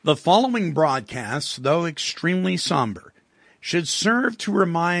The following broadcast, though extremely somber, should serve to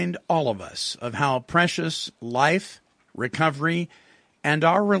remind all of us of how precious life, recovery, and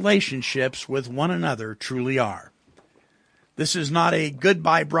our relationships with one another truly are. This is not a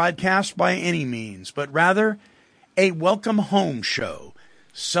goodbye broadcast by any means, but rather a welcome home show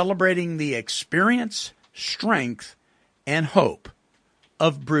celebrating the experience, strength, and hope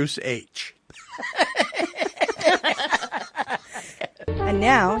of Bruce H. And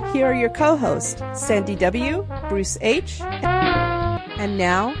now, here are your co-hosts, Sandy W., Bruce H., and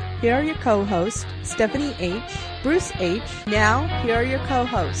now, here are your co-hosts, Stephanie H., Bruce H. Now, here are your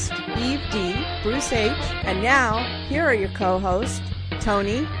co-hosts, Eve D., Bruce H., and now, here are your co-hosts,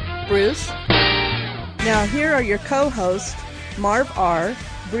 Tony, Bruce. Now, here are your co-hosts, Marv R.,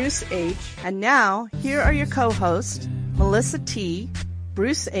 Bruce H., and now, here are your co-hosts, Melissa T.,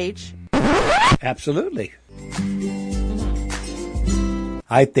 Bruce H. Absolutely.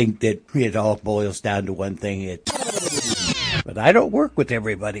 I think that it all boils down to one thing. But I don't work with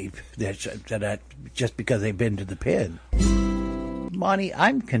everybody that just because they've been to the pen. Monty,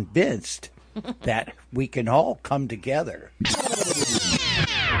 I'm convinced that we can all come together.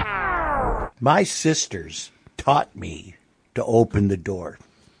 My sisters taught me to open the door.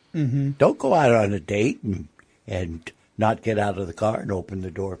 Mm-hmm. Don't go out on a date and not get out of the car and open the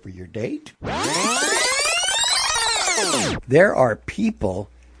door for your date. There are people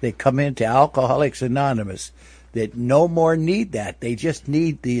that come into Alcoholics Anonymous that no more need that. They just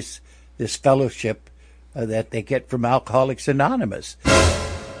need this fellowship that they get from Alcoholics Anonymous.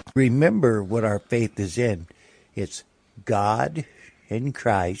 Remember what our faith is in. It's God in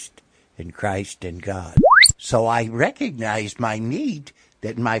Christ and Christ in God. So I recognize my need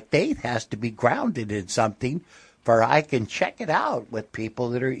that my faith has to be grounded in something for I can check it out with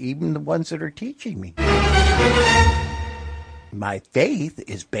people that are even the ones that are teaching me. My faith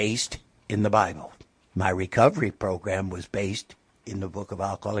is based in the Bible. My recovery program was based in the book of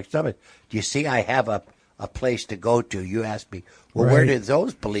Alcoholics Anonymous. Do you see I have a place to go to? You asked me, well, right. Where did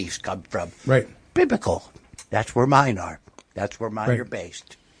those beliefs come from? Right. Biblical. That's where mine are. That's where mine are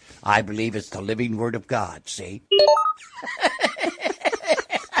based. I believe it's the living word of God, see?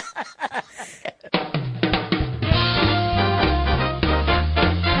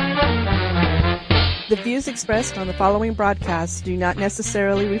 The views expressed on the following broadcasts do not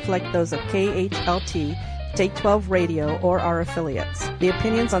necessarily reflect those of KHLT, Take 12 Radio, or our affiliates. The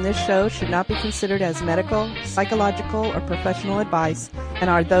opinions on this show should not be considered as medical, psychological, or professional advice and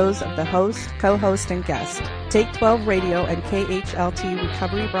are those of the host, co-host, and guest. Take 12 Radio and KHLT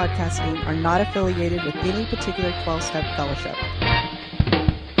Recovery Broadcasting are not affiliated with any particular 12-step fellowship.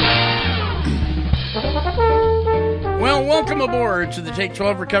 Well, welcome aboard to the Take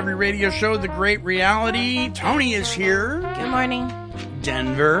 12 Recovery Radio Show, The Great Reality. Tony is here. Good morning.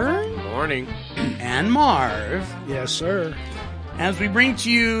 Denver. Good morning. And Marv. Yes, sir. As we bring to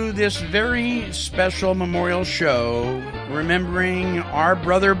you this very special memorial show, remembering our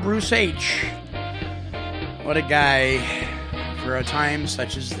brother Bruce H. What a guy for a time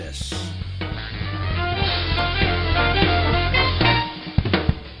such as this.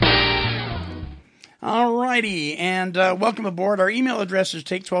 Alrighty, and welcome aboard. Our email address is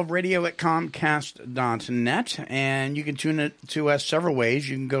take12radio@comcast.net, and you can tune it to us several ways.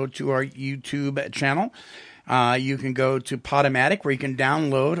 You can go to our YouTube channel. You can go to Podomatic, where you can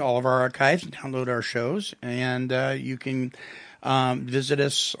download all of our archives and download our shows, and you can visit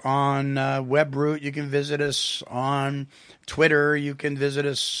us on Webroot. You can visit us on Twitter. You can visit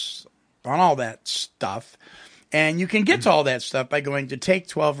us on all that stuff, and you can get to all that stuff by going to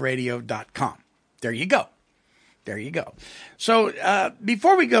take12radio.com. There you go. There you go. So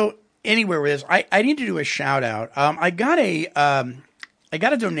before we go anywhere with this, I need to do a shout out. I got a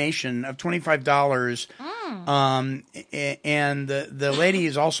donation of $25, and the lady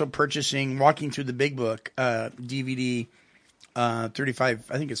is also purchasing Walking Through the Big Book DVD, 35.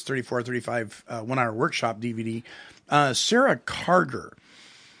 I think it's 34, 35 1 hour workshop DVD. Sarah Carger.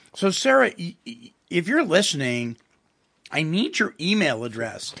 So Sarah, if you're listening, I need your email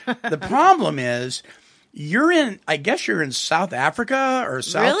address. The problem is you're in South Africa or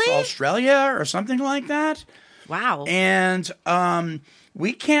South Australia or something like that. Wow. And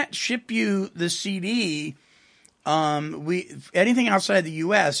we can't ship you the CD. Anything outside the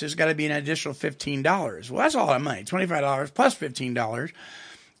U.S. has got to be an additional $15. Well, that's a lot of money, $25 plus $15.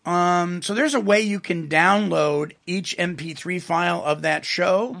 So there's a way you can download each MP3 file of that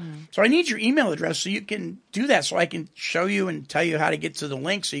show. So I need your email address so you can do that, so I can show you and tell you how to get to the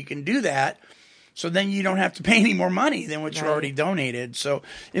link so you can do that. So then you don't have to pay any more money than what you already donated. So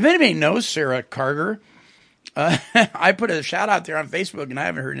if anybody knows Sarah Carter, I put a shout out there on Facebook, and I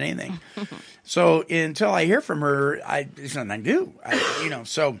haven't heard anything. So until I hear from her, there's nothing I can do.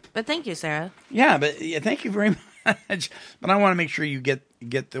 So. But thank you, Sarah. Yeah, thank you very much. But I want to make sure you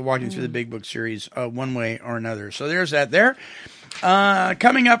get the Walking Through the Big Book series one way or another. So there's that there.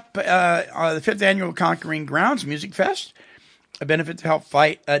 Coming up, the 5th Annual Conquering Grounds Music Fest, a benefit to help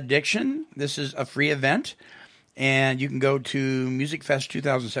fight addiction. This is a free event. And you can go to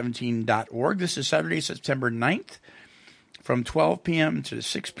musicfest2017.org. This is Saturday, September 9th from 12 p.m. to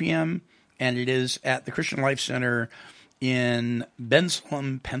 6 p.m. And it is at the Christian Life Center in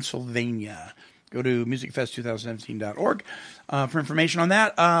Bensalem, Pennsylvania. Go to musicfest2017.org for information on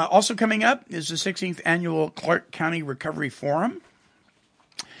that. Also coming up is the 16th Annual Clark County Recovery Forum.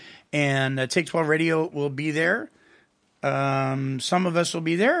 And Take 12 Radio will be there. Some of us will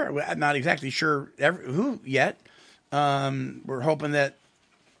be there. I'm not exactly sure who yet. We're hoping that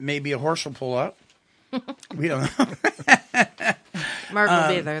maybe a horse will pull up. We don't know. Mark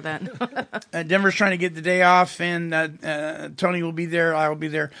will be there then. Denver's trying to get the day off, and Tony will be there. I will be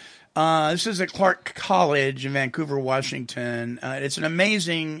there. This is at Clark College in Vancouver, Washington. It's an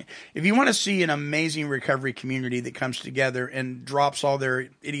amazing, if you want to see an amazing recovery community that comes together and drops all their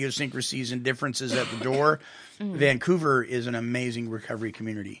idiosyncrasies and differences at the door, Vancouver is an amazing recovery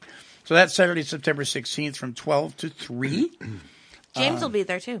community. So that's Saturday, September 16th from 12 to 3. James will be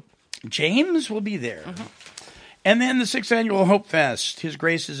there too. James will be there. And then the 6th Annual Hope Fest, His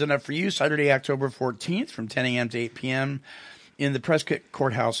Grace is Enough for You, Saturday, October 14th from 10 a.m. to 8 p.m. in the Prescott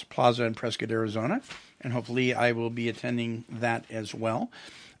Courthouse Plaza in Prescott, Arizona. And hopefully I will be attending that as well.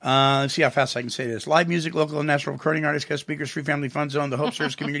 Let's see how fast I can say this. Live music, local and national recording artists, guest speakers, free family fun zone, the Hope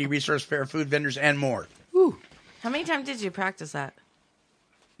Service Community Resource Fair, food vendors, and more. Woo. How many times did you practice that?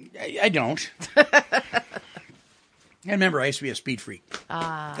 I don't. I remember I used to be a speed freak.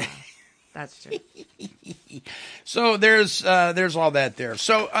 That's true. So there's all that there.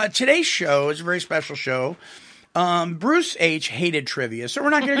 So today's show is a very special show. Bruce H. hated trivia, so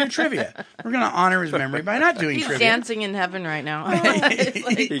we're not going to do trivia. We're going to honor his memory by not doing trivia. He's dancing in heaven right now.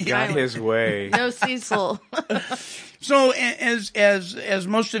 He got his way. No Cecil. So as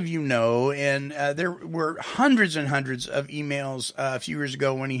most of you know, and there were hundreds and hundreds of emails a few years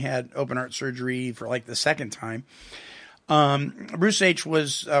ago when he had open heart surgery for like the second time. Bruce H.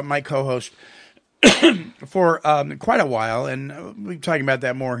 was my co-host for quite a while, and we'll be talking about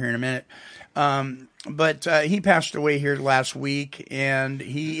that more here in a minute. But he passed away here last week, and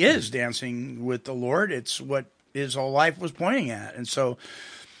he is dancing with the Lord. It's what his whole life was pointing at. And so,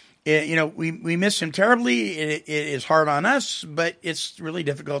 we miss him terribly. It is hard on us, but it's really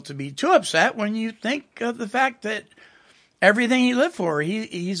difficult to be too upset when you think of the fact that everything he lived for,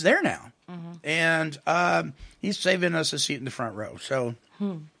 he's there now. Mm-hmm. And he's saving us a seat in the front row. So,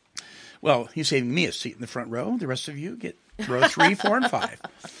 well, he's saving me a seat in the front row. The rest of you get row 3, 4, and 5.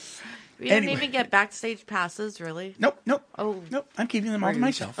 We didn't even get backstage passes, really? Nope. Oh. Nope. I'm keeping them all to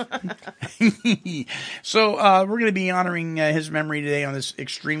myself. So we're going to be honoring his memory today on this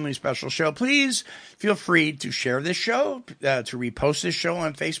extremely special show. Please feel free to share this show, to repost this show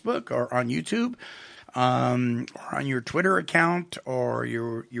on Facebook or on YouTube, or on your Twitter account or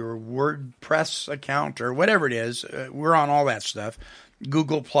your WordPress account or whatever it is. We're on all that stuff.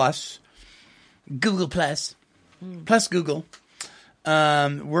 Google Plus, plus Google.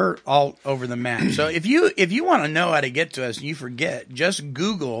 We're all over the map. So if you want to know how to get to us and you forget, just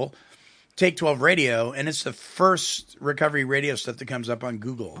Google Take 12 Radio, and it's the first recovery radio stuff that comes up on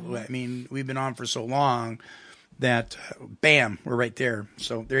Google. I mean, we've been on for so long that, bam, we're right there.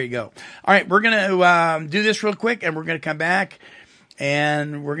 So there you go. All right, we're going to do this real quick, and we're going to come back,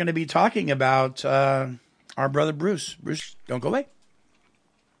 and we're going to be talking about our brother Bruce. Bruce, don't go away.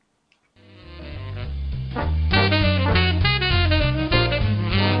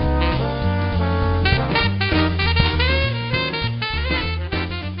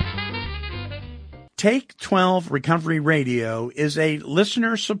 Take 12 Recovery Radio is a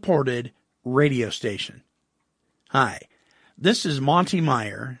listener-supported radio station. Hi, this is Monty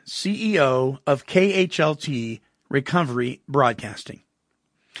Meyer, CEO of KHLT Recovery Broadcasting.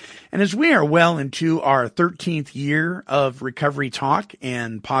 And as we are well into our 13th year of recovery talk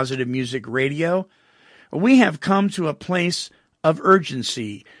and positive music radio, we have come to a place of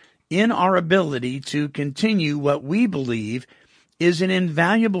urgency in our ability to continue what we believe is an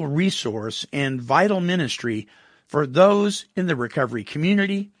invaluable resource and vital ministry for those in the recovery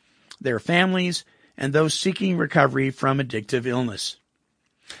community, their families, and those seeking recovery from addictive illness.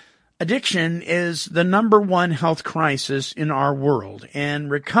 Addiction is the number one health crisis in our world, and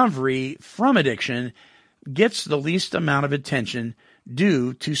recovery from addiction gets the least amount of attention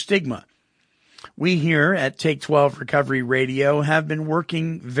due to stigma. We here at Take 12 Recovery Radio have been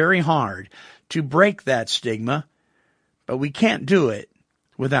working very hard to break that stigma, but we can't do it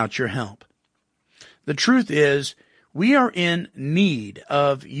without your help. The truth is, we are in need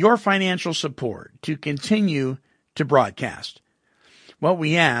of your financial support to continue to broadcast. What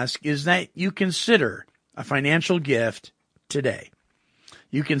we ask is that you consider a financial gift today.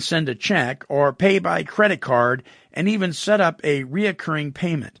 You can send a check or pay by credit card and even set up a reoccurring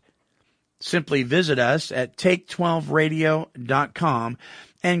payment. Simply visit us at take12radio.com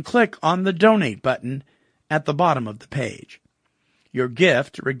and click on the donate button at the bottom of the page. Your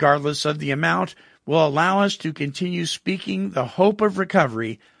gift, regardless of the amount, will allow us to continue speaking the hope of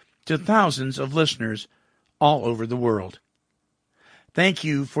recovery to thousands of listeners all over the world. Thank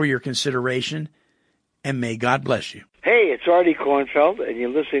you for your consideration, and may God bless you. Hey, it's Artie Kornfeld, and you're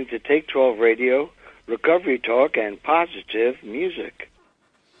listening to Take 12 Radio, Recovery Talk, and Positive Music.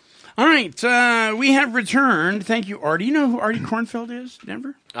 All right, we have returned. Thank you, Artie. You know who Artie Kornfeld is,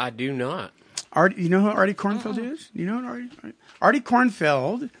 Denver? I do not. Artie, you know who Artie Kornfeld is? You know what Artie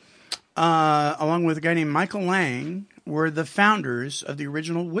Kornfeld, along with a guy named Michael Lang, were the founders of the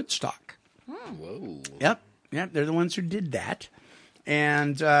original Woodstock. Whoa. Yep, they're the ones who did that.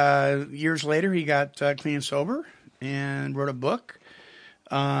 And years later, he got clean and sober and wrote a book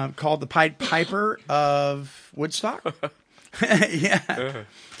called The Pied Piper of Woodstock. Yeah.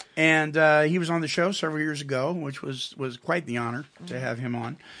 And he was on the show several years ago, which was quite the honor to have him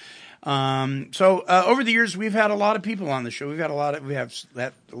on. So over the years, we've had a lot of people on the show. We have a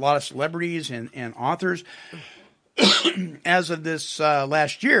lot of celebrities and authors. As of this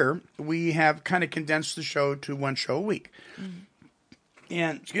last year, we have kind of condensed the show to one show a week.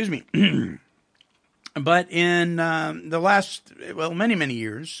 And excuse me. But in the last, many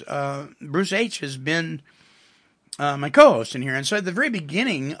years, Bruce H. has been my co-host in here. And so at the very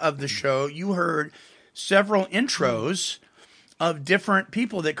beginning of the show, you heard several intros of different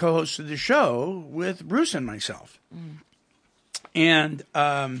people that co-hosted the show with Bruce and myself. And,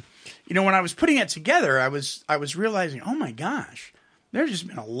 when I was putting it together, I was realizing, oh my gosh, there's just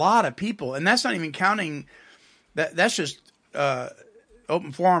been a lot of people. And that's not even counting, that's just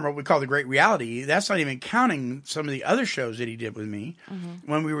Open Forum, or what we call The Great Reality. That's not even counting some of the other shows that he did with me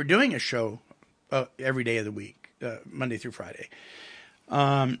when we were doing a show every day of the week. Monday through Friday.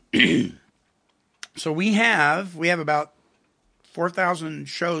 So we have about 4,000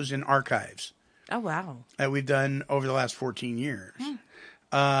 shows in archives. Oh, wow. That we've done over the last 14 years.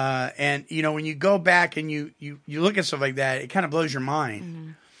 And, when you go back and you look at stuff like that, it kind of blows your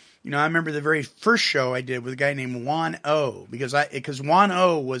mind. I remember the very first show I did with a guy named Juan O, because Juan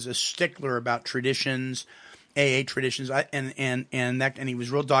O was a stickler about traditions, AA traditions, and he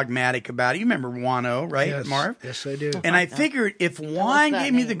was real dogmatic about it. You remember Juan O, right, yes. Marv? Yes, I do. And I figured if Juan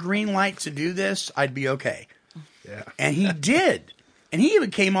gave me the green light to do this, I'd be okay. Yeah. And he did. And he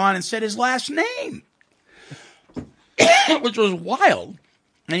even came on and said his last name, which was wild.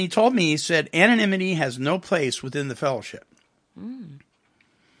 And he told me, he said, anonymity has no place within the fellowship.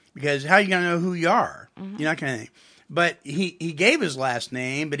 Because how are you going to know who you are? You're not going to. But he gave his last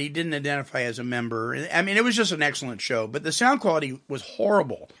name, but he didn't identify as a member. I mean, it was just an excellent show, but the sound quality was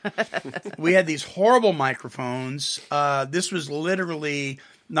horrible. We had these horrible microphones. This was literally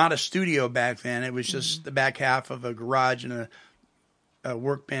not a studio back then. It was just the back half of a garage and a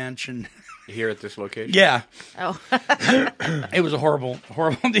workbench. And here at this location? Yeah. Oh. It was a horrible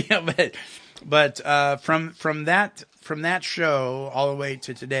deal. But from that show all the way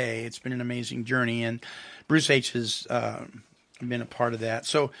to today, it's been an amazing journey. And Bruce H. has been a part of that.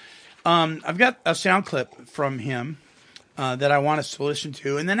 So I've got a sound clip from him that I want us to listen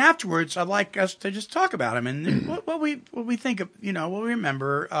to, and then afterwards, I'd like us to just talk about him and what we think of, what we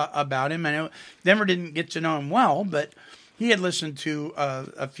remember about him. I know Denver didn't get to know him well, but he had listened to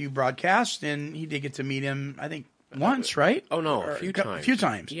a few broadcasts, and he did get to meet him, I think, once, right? Oh no, a few times. A few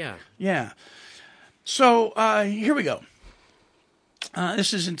times. Yeah. So here we go.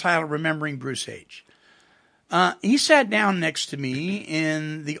 This is entitled "Remembering Bruce H." He sat down next to me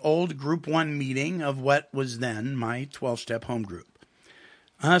in the old Group 1 meeting of what was then my 12-step home group.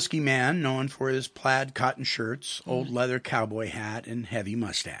 A husky man known for his plaid cotton shirts, old leather cowboy hat, and heavy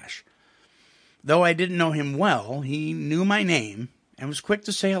mustache. Though I didn't know him well, he knew my name and was quick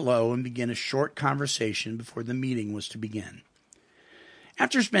to say hello and begin a short conversation before the meeting was to begin.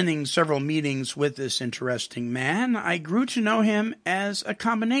 After spending several meetings with this interesting man, I grew to know him as a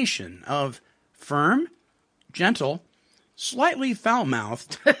combination of firm, gentle, slightly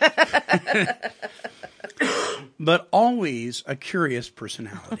foul-mouthed, but always a curious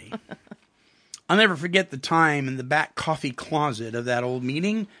personality. I'll never forget the time in the back coffee closet of that old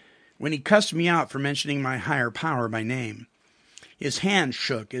meeting when he cussed me out for mentioning my higher power by name. His hand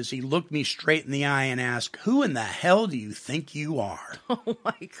shook as he looked me straight in the eye and asked, "Who in the hell do you think you are?" Oh,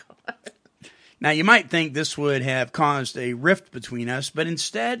 my God. Now, you might think this would have caused a rift between us, but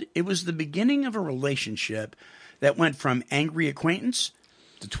instead, it was the beginning of a relationship that went from angry acquaintance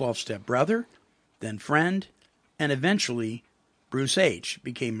to 12-step brother, then friend, and eventually, Bruce H.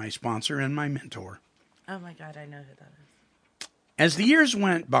 became my sponsor and my mentor. Oh, my God, I know who that is. As the years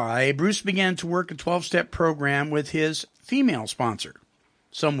went by, Bruce began to work a 12-step program with his female sponsor.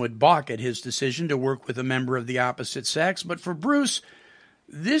 Some would balk at his decision to work with a member of the opposite sex, but for Bruce,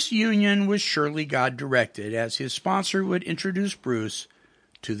 this union was surely God-directed, as his sponsor would introduce Bruce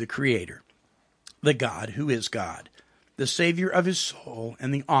to the Creator, the God who is God, the Savior of his soul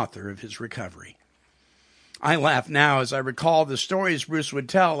and the author of his recovery. I laugh now as I recall the stories Bruce would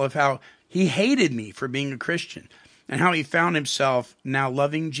tell of how he hated me for being a Christian, and how he found himself now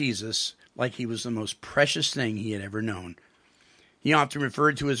loving Jesus like he was the most precious thing he had ever known. He often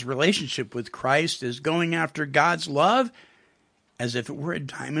referred to his relationship with Christ as going after God's love as if it were a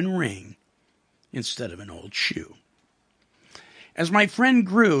diamond ring instead of an old shoe. As my friend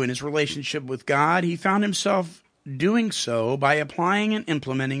grew in his relationship with God, he found himself doing so by applying and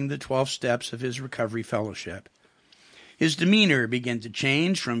implementing the 12 steps of his recovery fellowship. His demeanor began to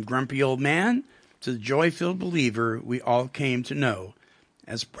change from grumpy old man to the joy-filled believer we all came to know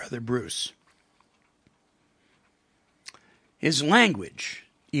as Brother Bruce. His language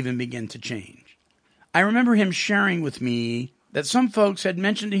even began to change. I remember him sharing with me that some folks had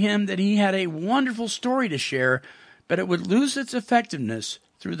mentioned to him that he had a wonderful story to share, but it would lose its effectiveness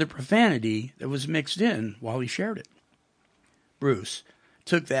through the profanity that was mixed in while he shared it. Bruce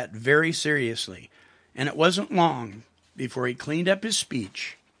took that very seriously, and it wasn't long before he cleaned up his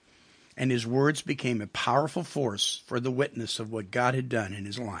speech, and his words became a powerful force for the witness of what God had done in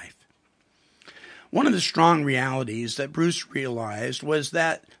his life. One of the strong realities that Bruce realized was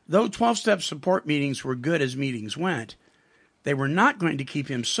that though 12-step support meetings were good as meetings went, they were not going to keep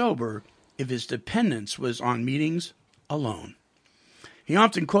him sober if his dependence was on meetings alone. He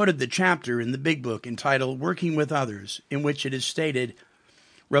often quoted the chapter in the Big Book entitled Working with Others, in which it is stated,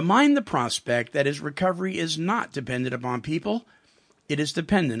 "Remind the prospect that his recovery is not dependent upon people, it is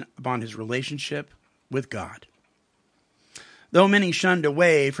dependent upon his relationship with God." Though many shunned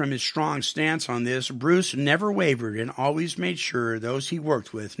away from his strong stance on this, Bruce never wavered and always made sure those he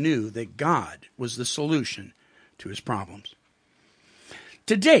worked with knew that God was the solution to his problems.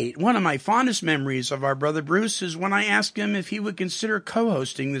 To date, one of my fondest memories of our brother Bruce is when I asked him if he would consider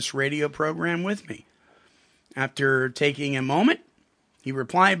co-hosting this radio program with me. After taking a moment, he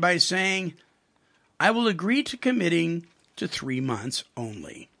replied by saying, "I will agree to committing to 3 months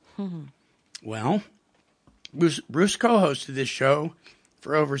only." Well, Bruce co-hosted this show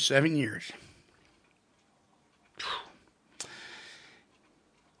for over 7 years. I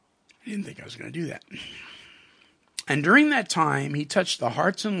didn't think I was going to do that. And during that time, he touched the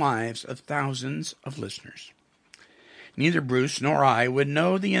hearts and lives of thousands of listeners. Neither Bruce nor I would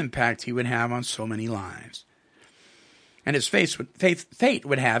know the impact he would have on so many lives. And as fate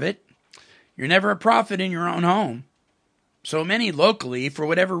would have it, you're never a prophet in your own home. So many locally, for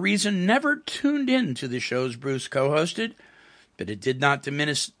whatever reason, never tuned in to the shows Bruce co-hosted, but it did not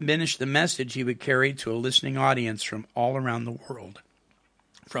diminish the message he would carry to a listening audience from all around the world.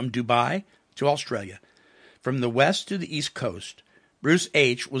 From Dubai to Australia, from the West to the East Coast, Bruce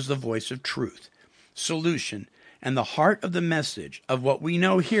H. was the voice of truth, solution, and the heart of the message of what we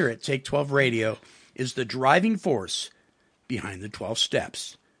know here at Take 12 Radio is the driving force behind the 12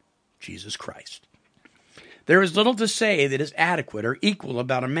 steps, Jesus Christ. There is little to say that is adequate or equal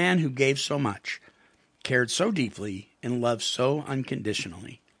about a man who gave so much, cared so deeply, and loved so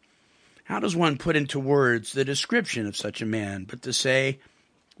unconditionally. How does one put into words the description of such a man but to say,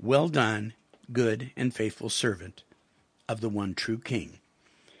 "Well done, good and faithful servant of the one true King"?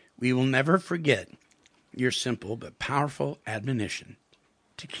 We will never forget your simple but powerful admonition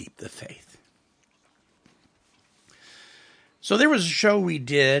to keep the faith. So there was a show we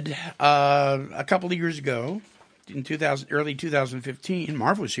did a couple of years ago, in early 2015.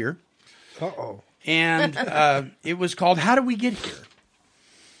 Marv was here. Uh-oh. And it was called How Did We Get Here?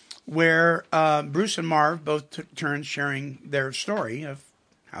 Where Bruce and Marv both took turns sharing their story of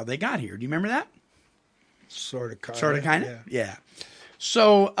how they got here. Do you remember that? Sort of, kind of. Sort of, kind of? Yeah.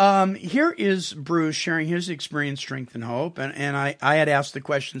 So here is Bruce sharing his experience, strength, and hope. And I had asked the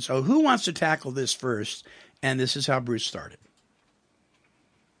question, so who wants to tackle this first? And this is how Bruce started.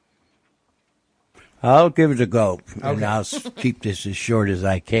 I'll give it a go, and Okay. I'll keep this as short as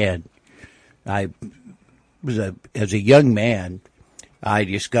I can. I was as a young man, I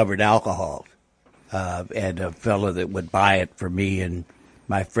discovered alcohol, and a fellow that would buy it for me and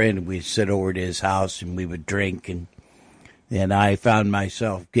my friend, we'd sit over at his house and we would drink, and I found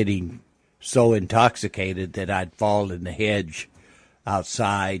myself getting so intoxicated that I'd fall in the hedge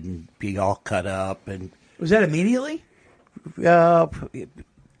outside and be all cut up. And was that immediately?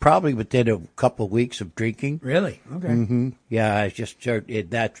 Probably within a couple of weeks of drinking. Really? Okay. Mm-hmm. Yeah, I just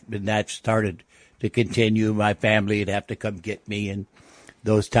started that started to continue. My family would have to come get me and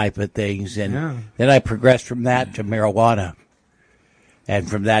those type of things, and then I progressed from that to marijuana, and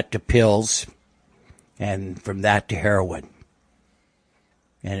from that to pills, and from that to heroin.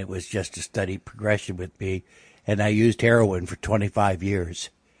 And it was just a steady progression with me. And I used heroin for 25 years.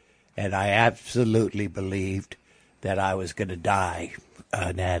 And I absolutely believed that I was going to die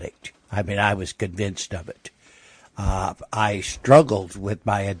an addict. I mean, I was convinced of it. I struggled with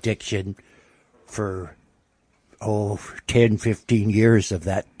my addiction for, 10, 15 years of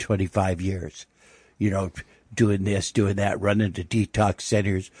that 25 years. Doing this, doing that, running to detox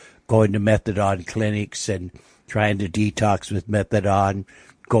centers, going to methadone clinics and trying to detox with methadone,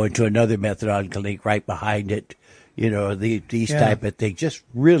 going to another methadone clinic right behind it, these type of things. Just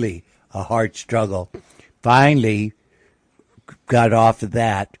really a hard struggle. Finally got off of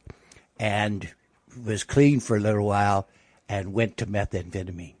that and was clean for a little while and went to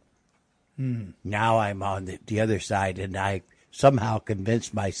methamphetamine. Now I'm on the other side, and I somehow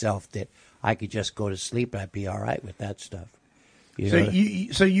convinced myself that I could just go to sleep and I'd be all right with that stuff. So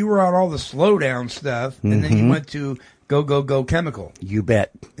you were on all the slow down stuff, and then you went to go chemical. You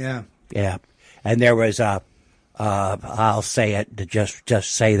bet. Yeah. Yeah. And there was I'll say it to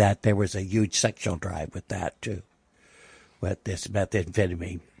just say that there was a huge sexual drive with that too, with this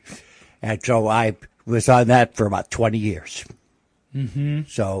methamphetamine. And so I was on that for about 20 years. Mm-hmm.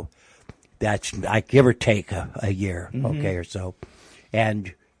 So that's, I give or take a year, or so.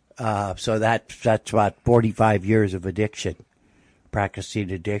 And so that's about 45 years of addiction, practicing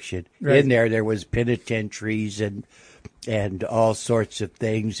addiction. Right. In there was penitentiaries and all sorts of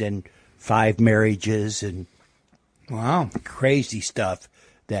things, and 5 marriages and crazy stuff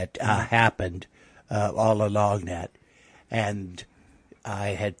that happened all along that. And I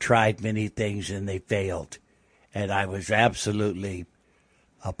had tried many things and they failed. And I was absolutely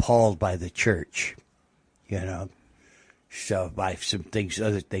appalled by the church, so by some things,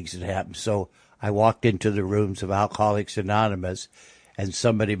 other things that happened. So I walked into the rooms of Alcoholics Anonymous, and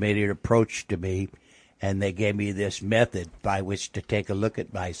somebody made an approach to me, and they gave me this method by which to take a look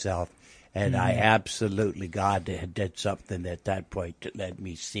at myself. And I absolutely, God had done something at that point to let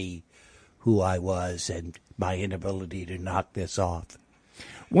me see who I was and my inability to knock this off.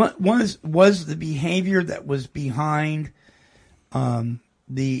 What was the behavior that was behind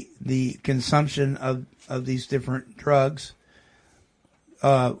the consumption of these different drugs?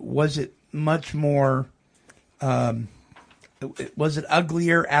 Was it much more? Was it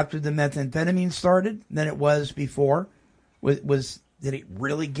uglier after the methamphetamine started than it was before? Did it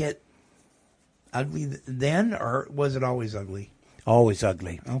really get ugly then, or was it always ugly? Always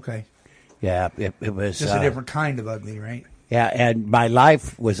ugly. Okay. Yeah, it was just a different kind of ugly, right? Yeah, and my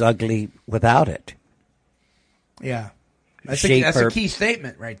life was ugly without it. Yeah. That's a key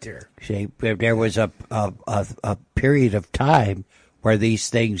statement right there. There was a period of time where these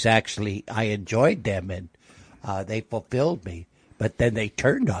things actually, I enjoyed them and they fulfilled me. But then they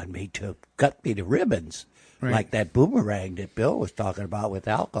turned on me to cut me to ribbons, like that boomerang that Bill was talking about with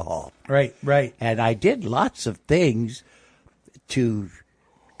alcohol. Right. And I did lots of things to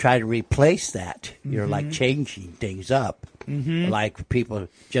try to replace that, like changing things up. Like people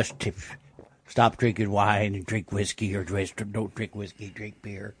just to stop drinking wine and drink whiskey, or don't drink whiskey, drink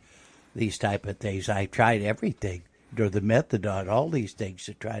beer, these type of things. I tried everything, the methadone, all these things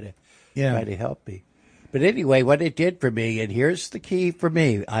to try to help me. But anyway, what it did for me, and here's the key for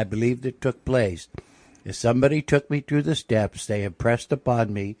me, I believe that took place. If somebody took me through the steps, they impressed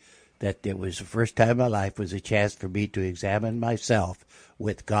upon me that it was the first time in my life was a chance for me to examine myself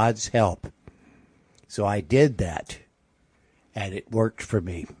with God's help. So I did that, and it worked for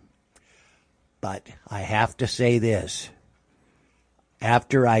me. But I have to say this.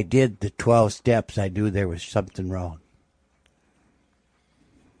 After I did the 12 steps, I knew there was something wrong.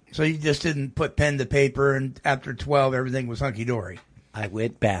 So you just didn't put pen to paper, and after 12, everything was hunky-dory. I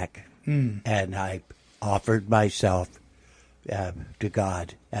went back, and I offered myself to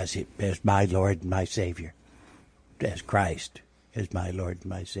God as my Lord and my Savior, as Christ as my Lord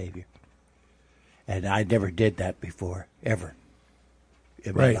and my Savior. And I never did that before, ever,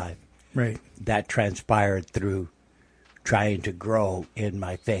 in my life. Right. That transpired through trying to grow in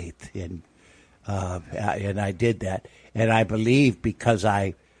my faith, in And I did that. And I believe because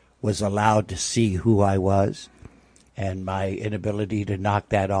I was allowed to see who I was and my inability to knock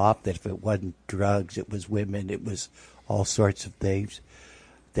that off, that if it wasn't drugs, it was women, it was all sorts of things,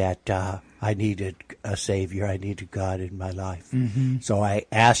 that I needed a Savior. I needed God in my life. Mm-hmm. So I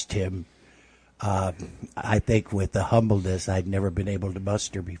asked him, I think with the humbleness I'd never been able to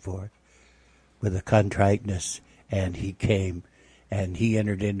muster before, with a contriteness, and he came and he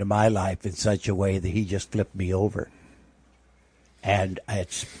entered into my life in such a way that he just flipped me over. And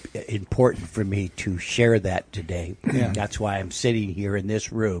it's important for me to share that today. Yeah. That's why I'm sitting here in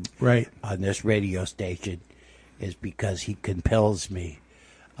this room, Right. on this radio station, is because he compels me.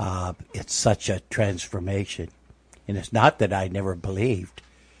 It's such a transformation. And it's not that I never believed.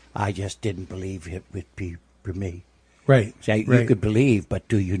 I just didn't believe it would be for me. Right. So you Right. could believe, but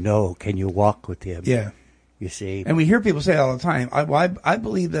do you know? Can you walk with him? Yeah. You see? And we hear people say all the time, I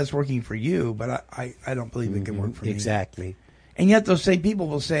believe that's working for you, but I don't believe it can work for me. Exactly. And yet those same people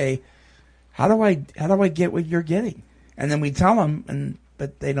will say, how do I get what you're getting? And then we tell them,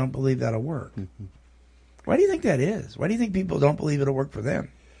 but they don't believe that'll work. Mm-hmm. Why do you think that is? Why do you think people don't believe it'll work for them?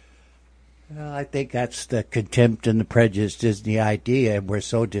 Well, I think that's the contempt and the prejudice is the idea, and we're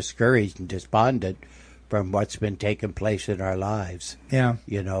so discouraged and despondent from what's been taking place in our lives. Yeah.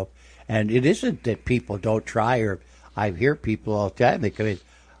 You know, and it isn't that people don't try, or I hear people all the time, they come in,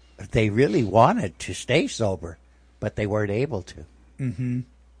 they really wanted to stay sober, but they weren't able to. Mm-hmm.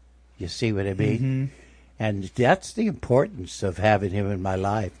 You see what I mean? Mm-hmm. And that's the importance of having him in my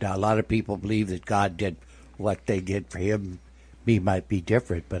life. Now, a lot of people believe that God did what they did for him. Me might be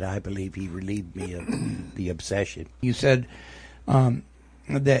different, but I believe he relieved me of the obsession. You said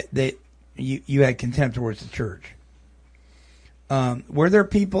that you had contempt towards the church. Were there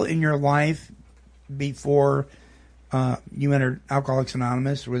people in your life before you entered Alcoholics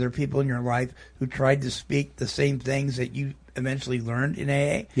Anonymous? Were there people in your life who tried to speak the same things that you eventually learned in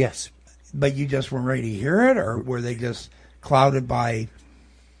AA? Yes. But you just weren't ready to hear it, or were they just clouded by,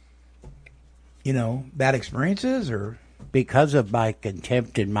 bad experiences, or? Because of my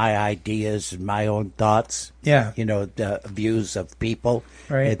contempt and my ideas and my own thoughts, Yeah. The views of people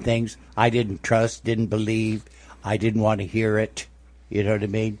Right. and things, I didn't trust, didn't believe, I didn't want to hear it. You know what I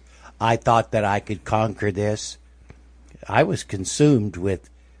mean? I thought that I could conquer this. I was consumed with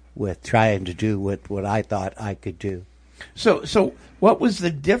trying to do what I thought I could do. So what was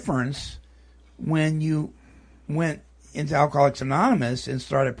the difference when you went into Alcoholics Anonymous and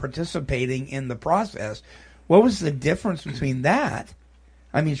started participating in the process? What was the difference between that?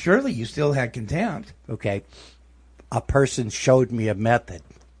 I mean, surely you still had contempt. Okay. A person showed me a method.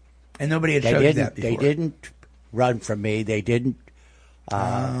 And nobody had showed you that before. They didn't run from me. They didn't.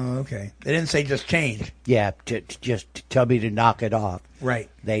 Okay. They didn't say just change. Yeah, just tell me to knock it off. Right.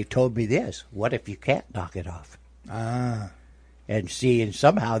 They told me this. What if you can't knock it off? Ah. And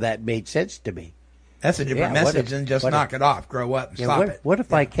somehow that made sense to me. That's a different message than just knock it off, grow up, and stop it. What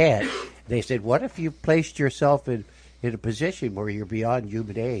if I can't? They said, what if you placed yourself in a position where you're beyond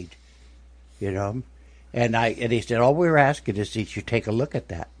human aid? And they said, all we're asking is that you take a look at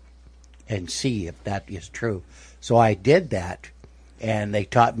that and see if that is true. So I did that, and they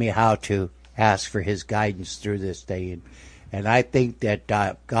taught me how to ask for his guidance through this thing. And I think that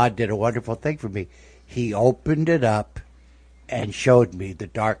God did a wonderful thing for me. He opened it up and showed me the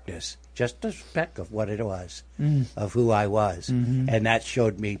darkness, just a speck of what it was, of who I was. Mm-hmm. And that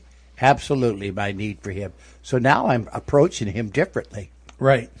showed me absolutely my need for him. So now I'm approaching him differently.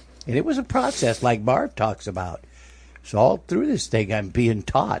 Right. And it was a process like Marv talks about. So all through this thing, I'm being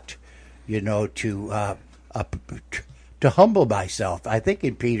taught, to humble myself. I think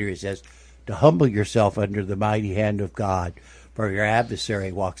in Peter it says, to humble yourself under the mighty hand of God, for your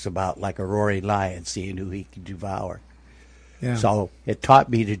adversary walks about like a roaring lion, seeing who he can devour. Yeah. So it taught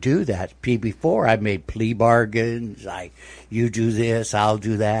me to do that. Before I made plea bargains, you do this, I'll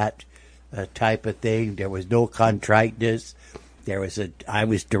do that, type of thing. There was no contriteness. I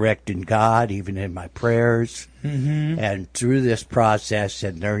was directing God even in my prayers. Mm-hmm. And through this process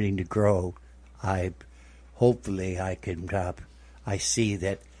and learning to grow, I see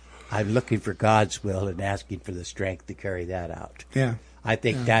that I'm looking for God's will and asking for the strength to carry that out. Yeah. I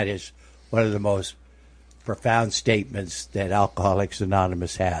think that is one of the most profound statements that Alcoholics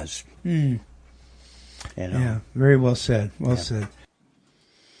Anonymous has. Yeah, very well said. Well said.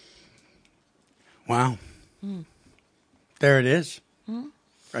 Wow. There it is.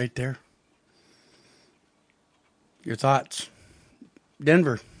 Right there. Your thoughts.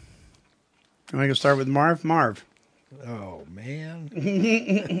 Denver. You want to start with Marv? Marv. Oh,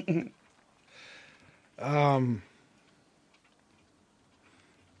 man.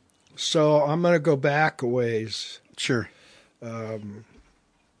 So I'm going to go back a ways. Sure.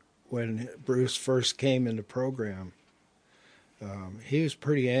 When Bruce first came in the program, he was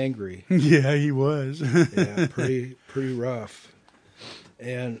pretty angry. Yeah, he was. Yeah, pretty rough.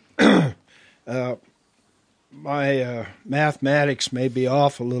 And my mathematics may be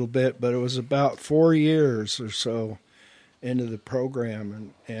off a little bit, but it was about 4 years or so into the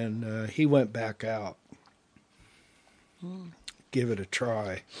program, and he went back out. Give it a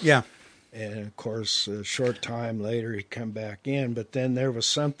try. Yeah. And, of course, a short time later, he come back in. But then there was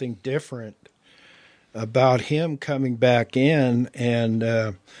something different about him coming back in.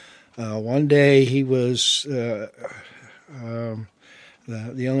 And one day he was, the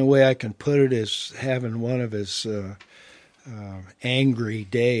only way I can put it is having one of his angry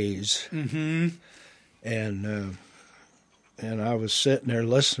days. Mm-hmm. And I was sitting there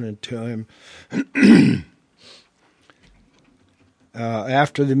listening to him.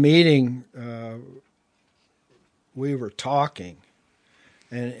 After the meeting, we were talking,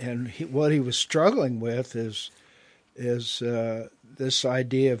 and what he was struggling with is this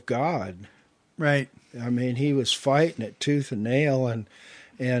idea of God. Right. I mean, he was fighting it tooth and nail, and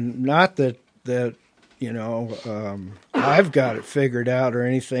not that I've got it figured out or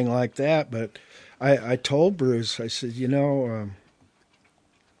anything like that, but I told Bruce, I said,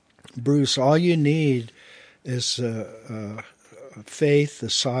 Bruce, all you need is faith the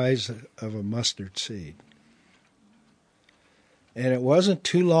size of a mustard seed. And it wasn't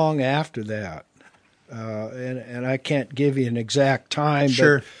too long after that, and I can't give you an exact time,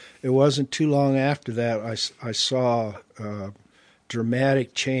 sure. But it wasn't too long after that I saw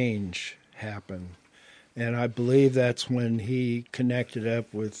dramatic change happen. And I believe that's when he connected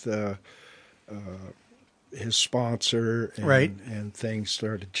up with his sponsor, and, right. and things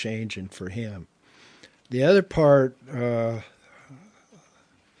started changing for him. The other part,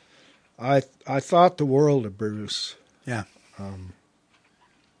 I thought the world of Bruce. Yeah.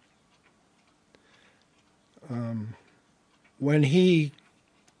 When he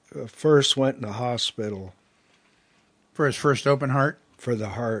first went in the hospital for his first open heart, for the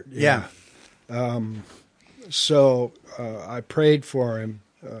heart, yeah. So I prayed for him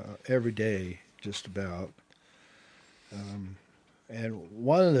every day, just about. And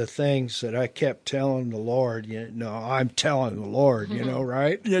one of the things that I kept telling the Lord, I'm telling the Lord,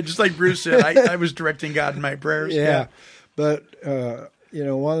 right? Yeah, just like Bruce said, I was directing God in my prayers. Yeah. But,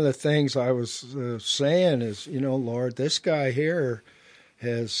 one of the things I was saying is, Lord, this guy here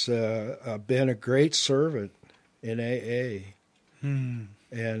has been a great servant in AA. And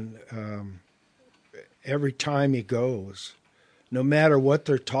every time he goes, no matter what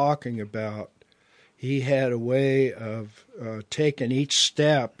they're talking about, he had a way of taking each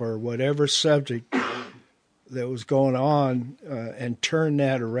step or whatever subject that was going on and turn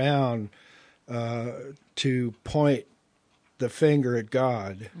that around to point the finger at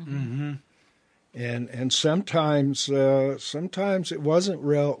God. Mm-hmm. And sometimes it wasn't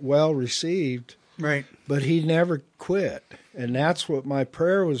real well received. Right. But he never quit. And that's what my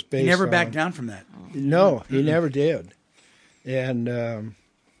prayer was based on. He never backed down from that. No, he never did. And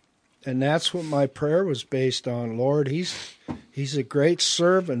that's what my prayer was based on. Lord, he's a great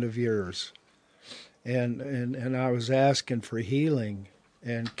servant of yours. And I was asking for healing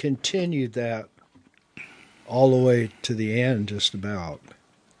and continued that all the way to the end, just about.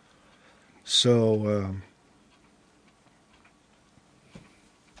 So,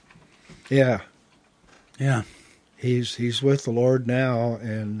 yeah. Yeah. He's with the Lord now,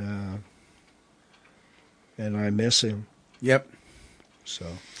 and I miss him. Yep. So,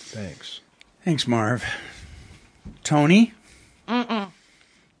 thanks. Thanks, Marv. Tony?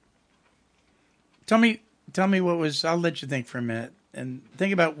 Tell me what was, I'll let you think for a minute, and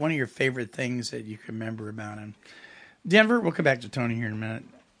think about one of your favorite things that you can remember about him. Denver, we'll come back to Tony here in a minute.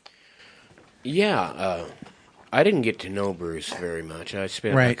 Yeah, I didn't get to know Bruce very much. I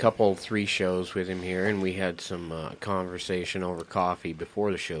spent a 3 shows with him here, and we had some conversation over coffee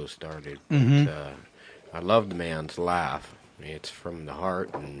before the show started. Mm-hmm. But, I love the man's laugh. It's from the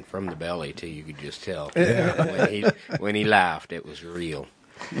heart and from the belly, too. You could just tell. When he laughed, it was real.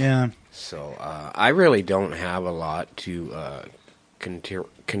 Yeah. So I really don't have a lot to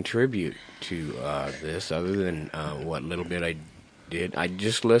contribute to this other than what little bit I did. I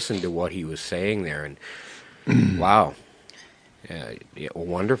just listened to what he was saying there, and wow, a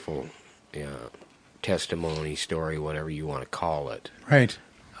wonderful testimony, story, whatever you want to call it. Right.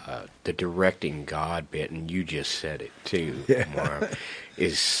 The directing God bit, and you just said it too, Mark,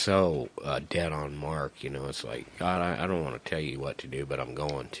 is so dead on mark. It's like, God, I don't want to tell you what to do, but I'm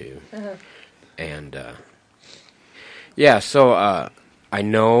going to. And, so I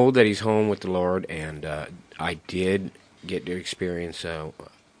know that he's home with the Lord, and I did get to experience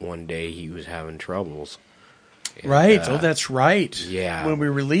one day he was having troubles. And, right. That's right. Yeah. When we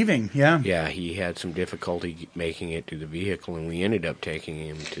were leaving. Yeah. Yeah, he had some difficulty making it to the vehicle, and we ended up taking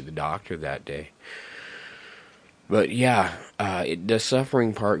him to the doctor that day. But yeah, the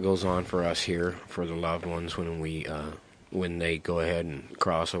suffering part goes on for us here, for the loved ones, when they go ahead and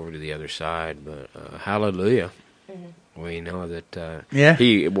cross over to the other side. But hallelujah, we know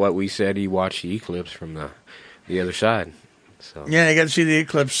that what we said, he watched the eclipse from the other side. So yeah, you got to see the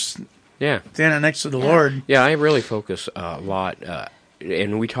eclipse. Yeah, standing next to the Lord. Yeah, I really focus a lot,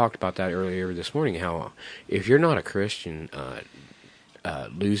 and we talked about that earlier this morning. How if you're not a Christian,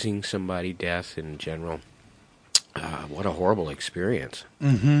 losing somebody, death in general. What a horrible experience.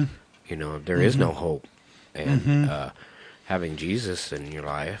 Mm-hmm. You know, there is no hope. And having Jesus in your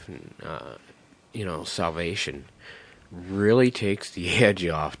life and, salvation really takes the edge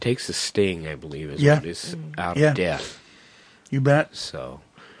off, takes the sting, I believe, is what is out of death. You bet. So,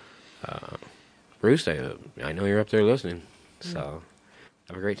 Bruce, I know you're up there listening, so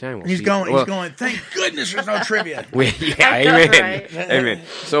have a great time. He's going, thank goodness there's no trivia. Amen. Right. Amen.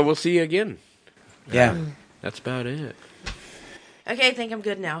 So we'll see you again. Yeah. That's about it. Okay, I think I'm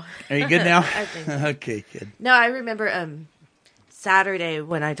good now. Are you good now? I think so. Okay, good. No, I remember Saturday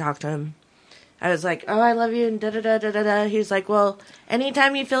when I talked to him, I was like, "Oh, I love you," and da da da da da da. He's like, "Well,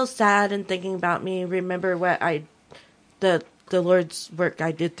 anytime you feel sad and thinking about me, remember what the Lord's work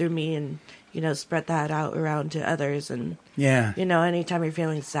I did through me, and spread that out around to others. And anytime you're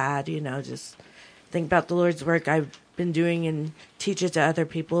feeling sad, just think about the Lord's work I've been doing and teach it to other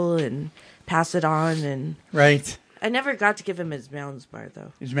people and pass it on." And right. I never got to give him his Mounds bar,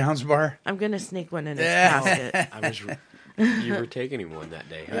 though. His Mounds bar? I'm going to sneak one in his basket. You were taking him one that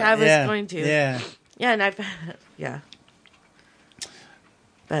day, huh? Yeah, I was going to. Yeah. Yeah, and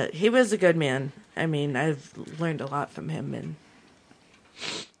But he was a good man. I mean, I've learned a lot from him. And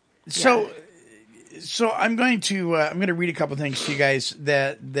So I'm going to read a couple things to you guys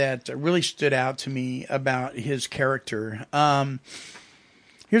that really stood out to me about his character.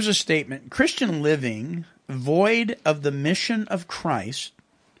 Here's a statement: Christian living void of the mission of Christ.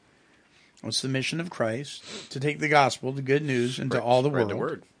 What's the mission of Christ? To take the gospel, the good news, into all the world. The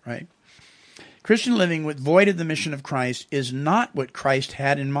word. Right. Christian living with void of the mission of Christ is not what Christ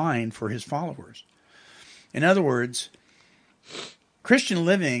had in mind for his followers. In other words, Christian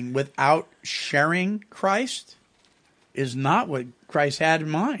living without sharing Christ is not what Christ had in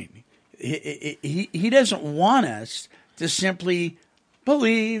mind. He doesn't want us to simply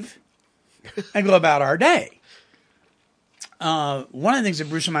believe and go about our day. One of the things that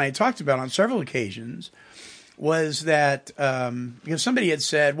Bruce and I had talked about on several occasions was that somebody had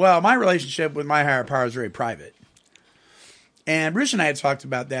said, well, my relationship with my higher power is very private. And Bruce and I had talked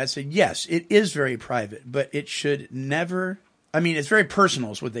about that, said, yes, it is very private, but it should never, it's very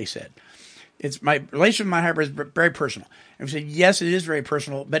personal is what they said. It's my relationship with my higher power is very personal. And we said, yes, it is very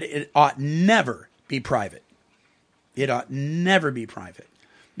personal, but it ought never be private. It ought never be private.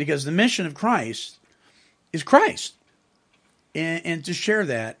 Because the mission of Christ is Christ. And to share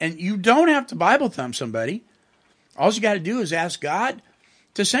that. And you don't have to Bible thumb somebody. All you got to do is ask God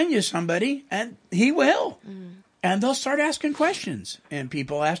to send you somebody, and he will. And they'll start asking questions. And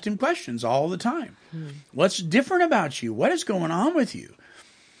people ask him questions all the time. What's different about you? What is going on with you?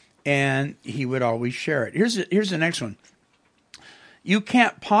 And he would always share it. Here's the next one. You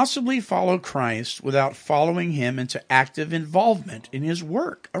can't possibly follow Christ without following him into active involvement in his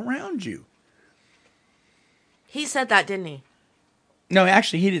work around you. he said that, didn't he? No,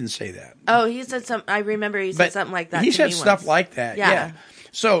 actually, he didn't say that. Oh, he said some. I remember he said something like that. He to said me stuff once. like that. Yeah.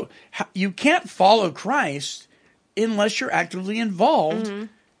 So you can't follow Christ unless you're actively involved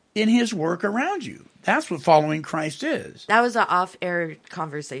in his work around you. That's what following Christ is. That was an off-air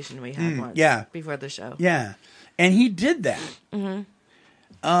conversation we had once. Yeah. Before the show. Yeah. And he did that. And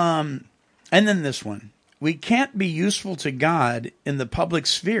then this one. We can't be useful to God in the public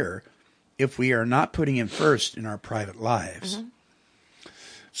sphere if we are not putting him first in our private lives.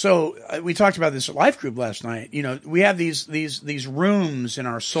 So we talked about this at Life Group last night. You know, we have these rooms in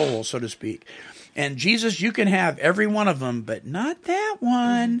our soul, so to speak. And Jesus, you can have every one of them, but not that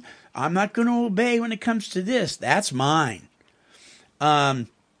one. I'm not going to obey when it comes to this. That's mine. And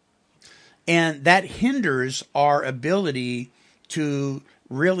that hinders our ability to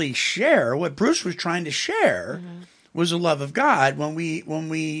really share what Bruce was trying to share was the love of God when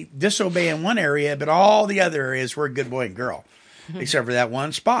we disobey in one area, but all the other areas we're a good boy and girl, except for that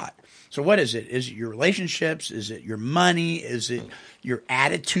one spot. So what is it? Is it your relationships? Is it your money? Is it your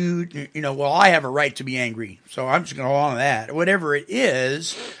attitude? You know, well, I have a right to be angry, so I'm just going to hold on to that. Whatever it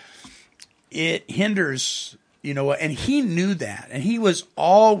is, it hinders, you know, and he knew that. And he was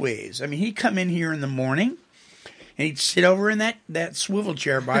always, I mean, he'd come in here in the morning and he'd sit over in that swivel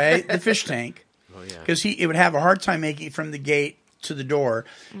chair by the fish tank because it would have a hard time making it from the gate to the door.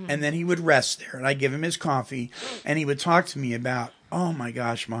 And then he would rest there and I'd give him his coffee and he would talk to me about, oh my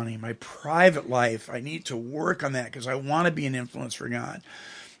gosh, Monty, my private life, I need to work on that because I want to be an influence for God.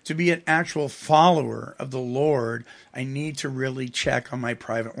 To be an actual follower of the Lord, I need to really check on my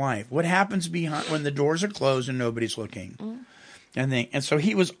private life. What happens behind when the doors are closed and nobody's looking? And so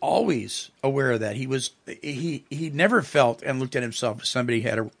he was always aware of that. He never felt and looked at himself as somebody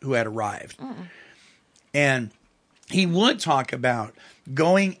who had arrived. And he would talk about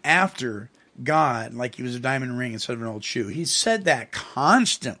going after God like he was a diamond ring instead of an old shoe. He said that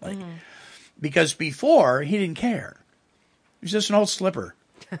constantly because before he didn't care. He was just an old slipper.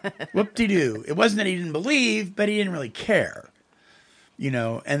 Whoop-de-doo. It wasn't that he didn't believe, but he didn't really care. You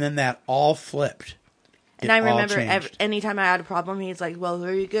know, and then that all flipped. And I remember anytime I had a problem, he's like, well, who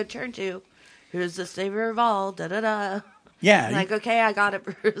are you going to turn to? Who's the savior of all? Da-da-da. Yeah. I'm like, okay, I got it,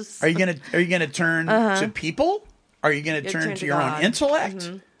 Bruce. Are you gonna turn to people? Are you going to turn to your own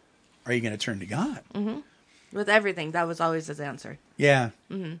intellect? Are you going to turn to God? With everything. That was always his answer. Yeah.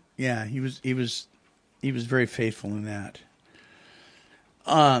 Yeah, he was very faithful in that.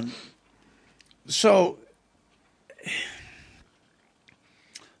 So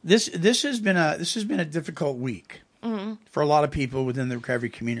this has been a difficult week for a lot of people within the recovery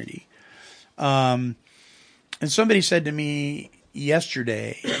community. And somebody said to me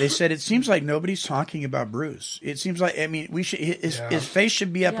yesterday, they said, it seems like nobody's talking about Bruce. It seems like, I mean, his face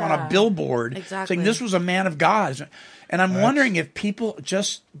should be up on a billboard saying this was a man of God. And I'm wondering if people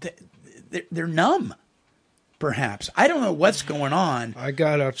just, they're numb. Perhaps. I don't know what's going on. I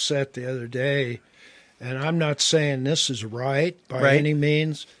got upset the other day, and I'm not saying this is right by any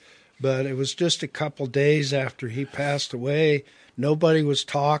means, but it was just a couple days after he passed away. Nobody was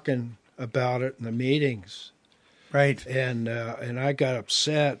talking about it in the meetings. Right. And I got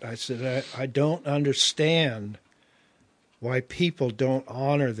upset. I said, I don't understand why people don't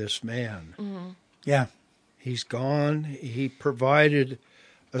honor this man. Yeah. He's gone. He provided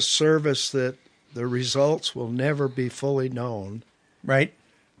a service that the results will never be fully known, right?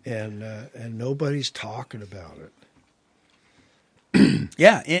 And nobody's talking about it.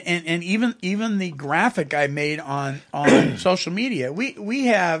 Yeah, and even the graphic I made on social media. We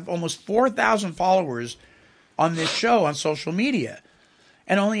have almost 4,000 followers on this show on social media,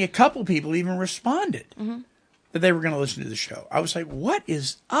 and only a couple people even responded that they were going to listen to the show. I was like, "What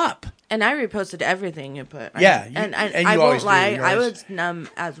is up?" And I reposted everything you put. Yeah, and I won't lie, I was numb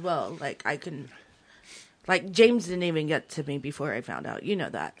as well. Like I couldn't. Like, James didn't even get to me before I found out. You know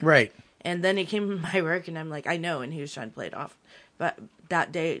that. Right. And then he came to my work, and I'm like, I know, and he was trying to play it off. But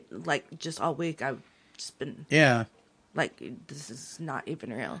that day, like, just all week, I've just been... Yeah. Like, this is not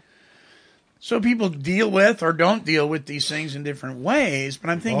even real. So people deal with or don't deal with these things in different ways, but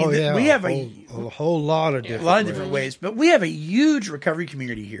I'm thinking that we have a whole lot of different ways. But we have a huge recovery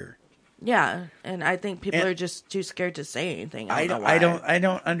community here. Yeah, and I think people are just too scared to say anything. I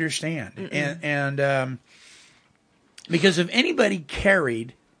don't understand. And because if anybody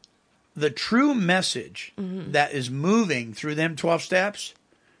carried the true message that is moving through them 12 steps,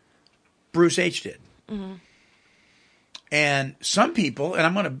 Bruce H. did. And some people, and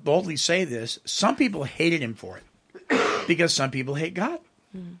I'm going to boldly say this, some people hated him for it because some people hate God.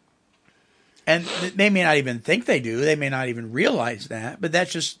 And they may not even think they do. They may not even realize that, but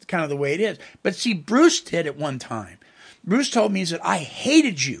that's just kind of the way it is. But see, Bruce did at one time. Bruce told me, he said, I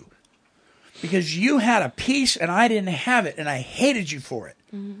hated you because you had a peace and I didn't have it, and I hated you for it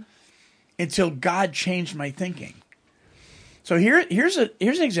until God changed my thinking. So here's an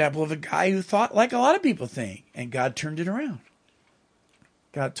example of a guy who thought like a lot of people think, and God turned it around.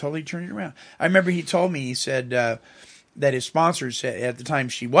 God totally turned it around. I remember he told me, he said that his sponsor said, at the time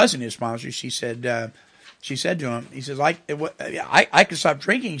she wasn't his sponsor, she said to him, he says, I can stop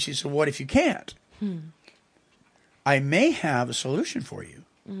drinking. She said, what if you can't? I may have a solution for you.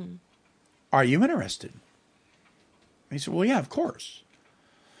 Are you interested? And he said, well, yeah, of course.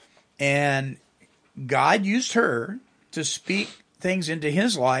 And God used her to speak things into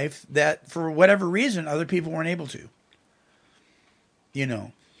his life that for whatever reason other people weren't able to. You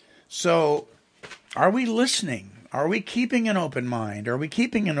know. So are we listening? Are we keeping an open mind? Are we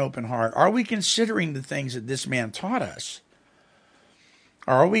keeping an open heart? Are we considering the things that this man taught us?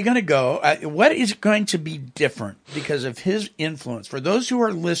 Or are we going to go, what is going to be different because of his influence? For those who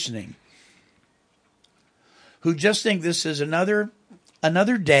are listening, who just think this is another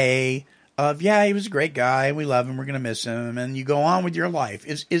day of, yeah, he was a great guy, we love him, we're going to miss him, and you go on with your life.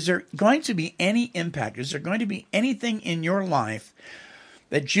 Is there going to be any impact? Is there going to be anything in your life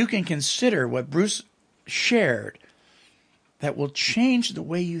that you can consider what Bruce shared that will change the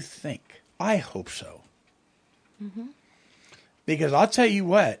way you think? I hope so. Mm-hmm. Because I'll tell you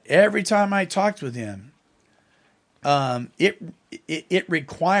what, every time I talked with him, it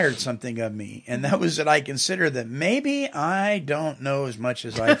required something of me, and that was that I consider that maybe I don't know as much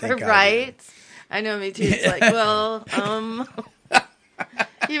as I think. Right? I know, me too. It's like, well,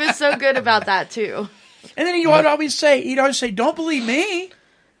 he was so good about that too. And then he'd always say, "Don't believe me.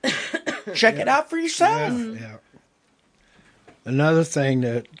 Check it out for yourself." Yeah. Another thing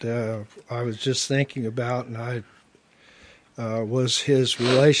that I was just thinking about, and I was his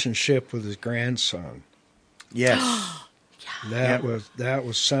relationship with his grandson. Yes. That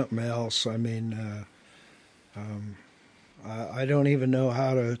was something else. I mean, I don't even know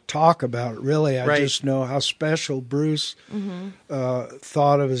how to talk about it, really. I just know how special Bruce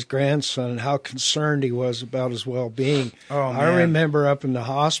thought of his grandson and how concerned he was about his well-being. Oh, man. I remember up in the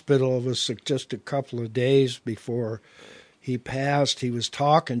hospital, it was just a couple of days before he passed, he was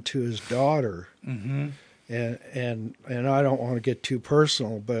talking to his daughter. Mm-hmm. And I don't want to get too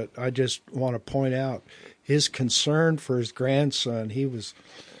personal, but I just want to point out his concern for his grandson. He was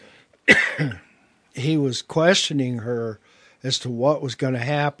he was questioning her as to what was going to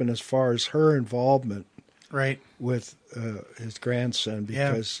happen as far as her involvement with his grandson,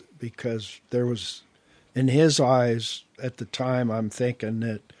 because there was, in his eyes at the time, I'm thinking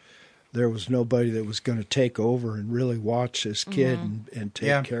that there was nobody that was going to take over and really watch this kid and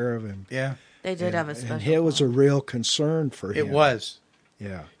take care of him. Yeah. They did have a special. And it was a real concern for him. It was.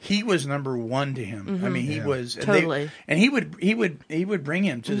 Yeah. He was number one to him. I mean, he was totally. And he would bring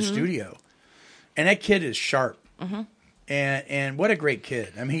him to the studio, and that kid is sharp. Mm-hmm. And what a great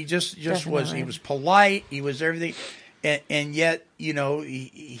kid. I mean, he just was. He was polite. He was everything, and yet he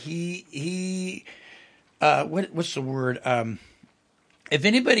what's the word? If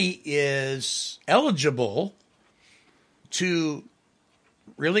anybody is eligible to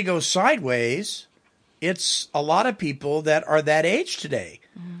really go sideways, it's a lot of people that are that age today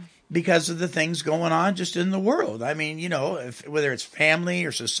because of the things going on just in the world. I mean, whether it's family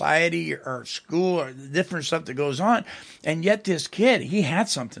or society or school or the different stuff that goes on. And yet this kid, he had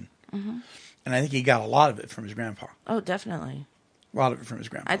something. Mm-hmm. And I think he got a lot of it from his grandpa. Oh, definitely. A lot of it from his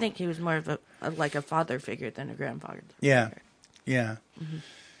grandpa. I think he was more of a father figure than a grandfather. Yeah. Yeah. Mm-hmm.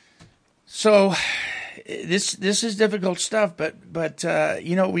 So this is difficult stuff, but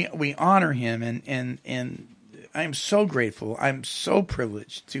we honor him, and I'm so grateful. I'm so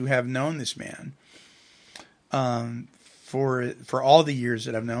privileged to have known this man for all the years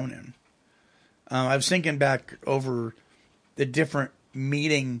that I've known him. I was thinking back over the different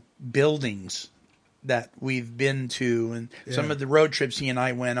meeting buildings that we've been to, and some of the road trips he and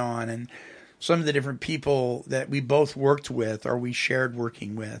I went on, and some of the different people that we both worked with or we shared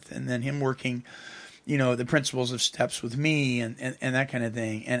working with, and then him working, the principles of steps with me and that kind of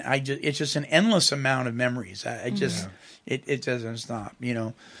thing. And it's just an endless amount of memories. It doesn't stop, He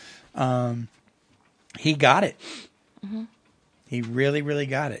got it. Mm-hmm. He really, really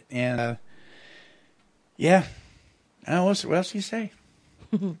got it. And, I don't know, what else do you say?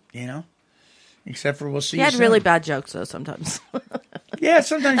 Except for we'll see you He had soon. really bad jokes, though, sometimes. Yeah,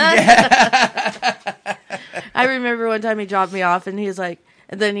 sometimes you get. I remember one time he dropped me off, and he was like,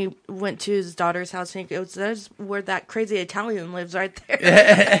 and then he went to his daughter's house, and he goes, "There's where that crazy Italian lives, right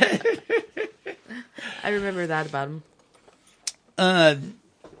there." I remember that about him.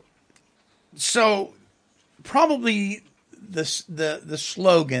 So, probably the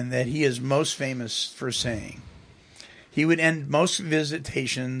slogan that he is most famous for saying. He would end most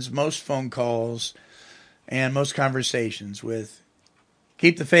visitations, most phone calls, and most conversations with,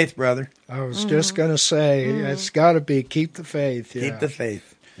 "Keep the faith, brother." I was just going to say, it's got to be keep the faith. Yeah. Keep the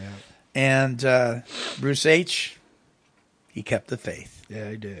faith. Yeah. And Bruce H., he kept the faith.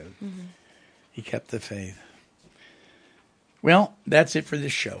 Yeah, he did. Mm-hmm. He kept the faith. Well, that's it for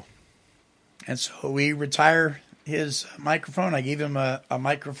this show. And so we retire his microphone. I gave him a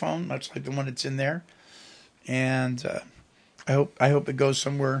microphone, much like the one that's in there. And I hope it goes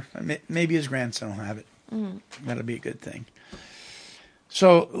somewhere. Maybe his grandson will have it. Mm-hmm. That'll be a good thing.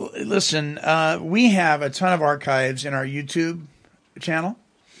 So, listen, we have a ton of archives in our YouTube channel.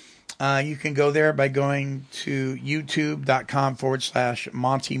 You can go there by going to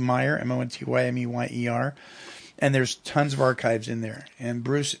youtube.com/Monty Meyer, MontyMeyer. And there's tons of archives in there. And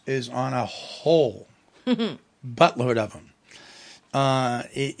Bruce is on a whole buttload of them.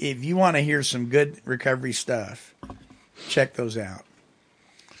 If you want to hear some good recovery stuff, check those out.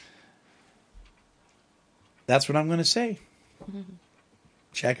 That's what I'm going to say.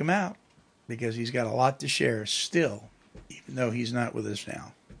 Check him out because he's got a lot to share still, even though he's not with us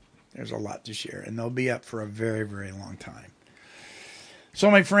now. There's a lot to share, and they'll be up for a very, very long time.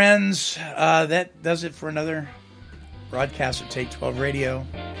 So, my friends, that does it for another broadcast of Take 12 Radio.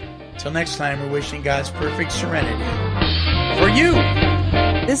 Until next time, we're wishing God's perfect serenity for you.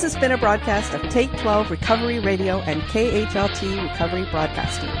 This has been a broadcast of Take 12 Recovery Radio and KHLT Recovery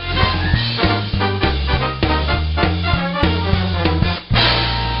Broadcasting.